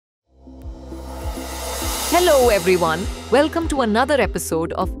Hello everyone, welcome to another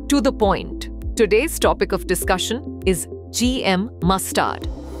episode of To The Point. Today's topic of discussion is GM mustard.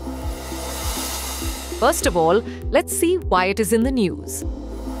 First of all, let's see why it is in the news.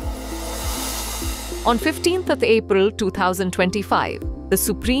 On 15th of April 2025, the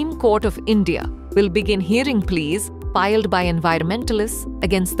Supreme Court of India will begin hearing pleas filed by environmentalists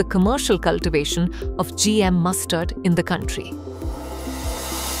against the commercial cultivation of GM mustard in the country.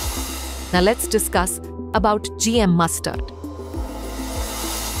 Now let's discuss about GM mustard.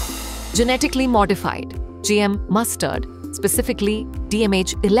 Genetically modified GM mustard, specifically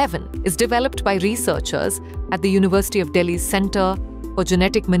DMH11, is developed by researchers at the University of Delhi's Center for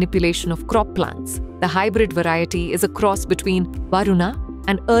Genetic Manipulation of Crop Plants. The hybrid variety is a cross between Varuna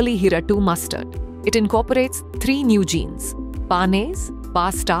and early Hiratu mustard. It incorporates 3 new genes, Barnase,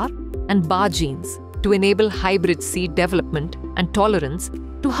 Bar star, and Bar genes, to enable hybrid seed development and tolerance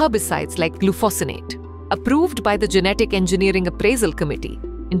to herbicides like glufosinate. Approved by the Genetic Engineering Appraisal Committee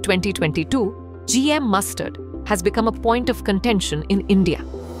in 2022, GM mustard has become a point of contention in India.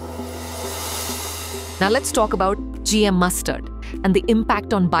 Now let's talk about GM mustard and the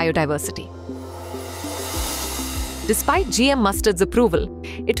impact on biodiversity. Despite GM mustard's approval,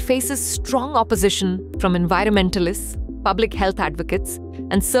 it faces strong opposition from environmentalists, public health advocates,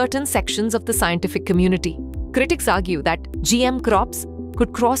 and certain sections of the scientific community. Critics argue that GM crops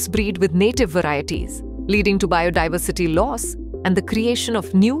could crossbreed with native varieties, leading to biodiversity loss and the creation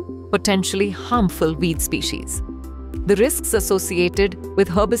of new, potentially harmful weed species. The risks associated with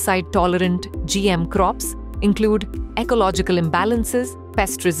herbicide-tolerant GM crops include ecological imbalances,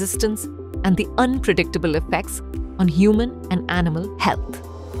 pest resistance, and the unpredictable effects on human and animal health.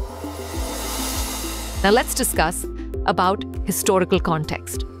 Now let's discuss about historical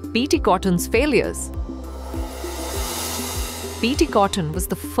context. BT cotton's failures. BT cotton was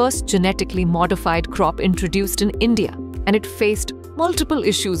the first genetically modified crop introduced in India, and it faced multiple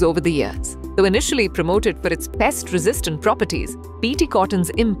issues over the years. Though initially promoted for its pest-resistant properties, BT cotton's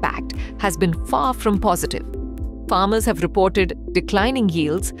impact has been far from positive. Farmers have reported declining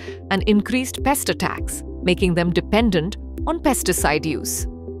yields and increased pest attacks, making them dependent on pesticide use.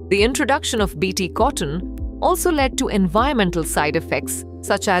 The introduction of BT cotton also led to environmental side effects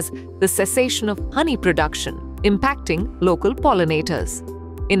such as the cessation of honey production, impacting local pollinators.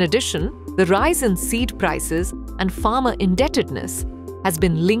 In addition, the rise in seed prices and farmer indebtedness has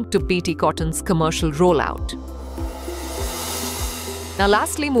been linked to BT cotton's commercial rollout. Now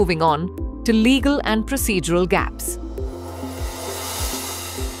lastly, moving on to legal and procedural gaps.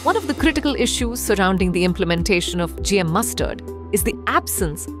 One of the critical issues surrounding the implementation of GM mustard is the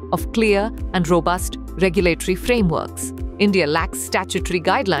absence of clear and robust regulatory frameworks. India lacks statutory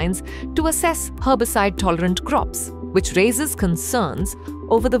guidelines to assess herbicide-tolerant crops, which raises concerns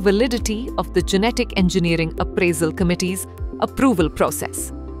over the validity of the Genetic Engineering Appraisal Committee's approval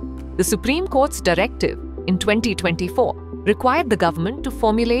process. The Supreme Court's directive in 2024 required the government to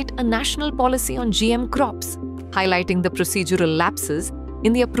formulate a national policy on GM crops, highlighting the procedural lapses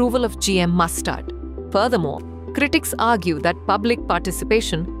in the approval of GM mustard. Furthermore, critics argue that public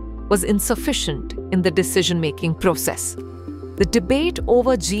participation was insufficient in the decision-making process. The debate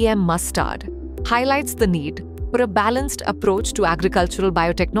over GM mustard highlights the need for a balanced approach to agricultural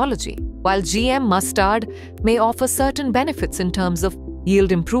biotechnology. While GM mustard may offer certain benefits in terms of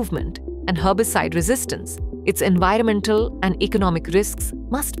yield improvement and herbicide resistance, its environmental and economic risks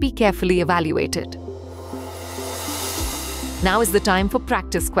must be carefully evaluated. Now is the time for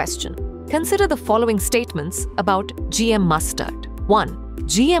practice question. Consider the following statements about GM mustard. 1.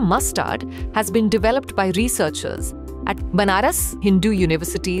 GM mustard has been developed by researchers at Banaras Hindu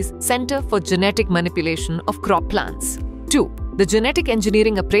University's Center for Genetic Manipulation of Crop Plants. 2. The Genetic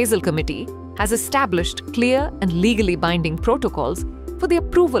Engineering Appraisal Committee has established clear and legally binding protocols for the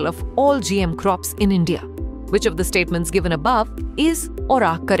approval of all GM crops in India. Which of the statements given above is or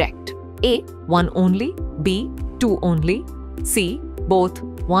are correct? A. 1 only. B. 2 only. C. Both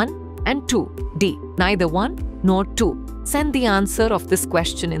 1 and 2. D. Neither 1 nor 2. Send the answer of this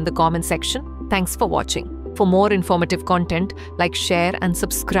question in the comment section. Thanks for watching. For more informative content, like, share and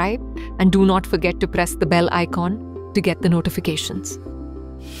subscribe, and do not forget to press the bell icon to get the notifications.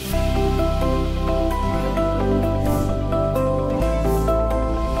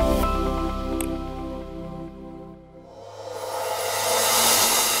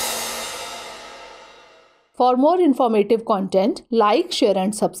 For more informative content, like, share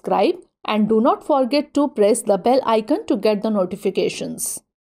and subscribe, and do not forget to press the bell icon to get the notifications.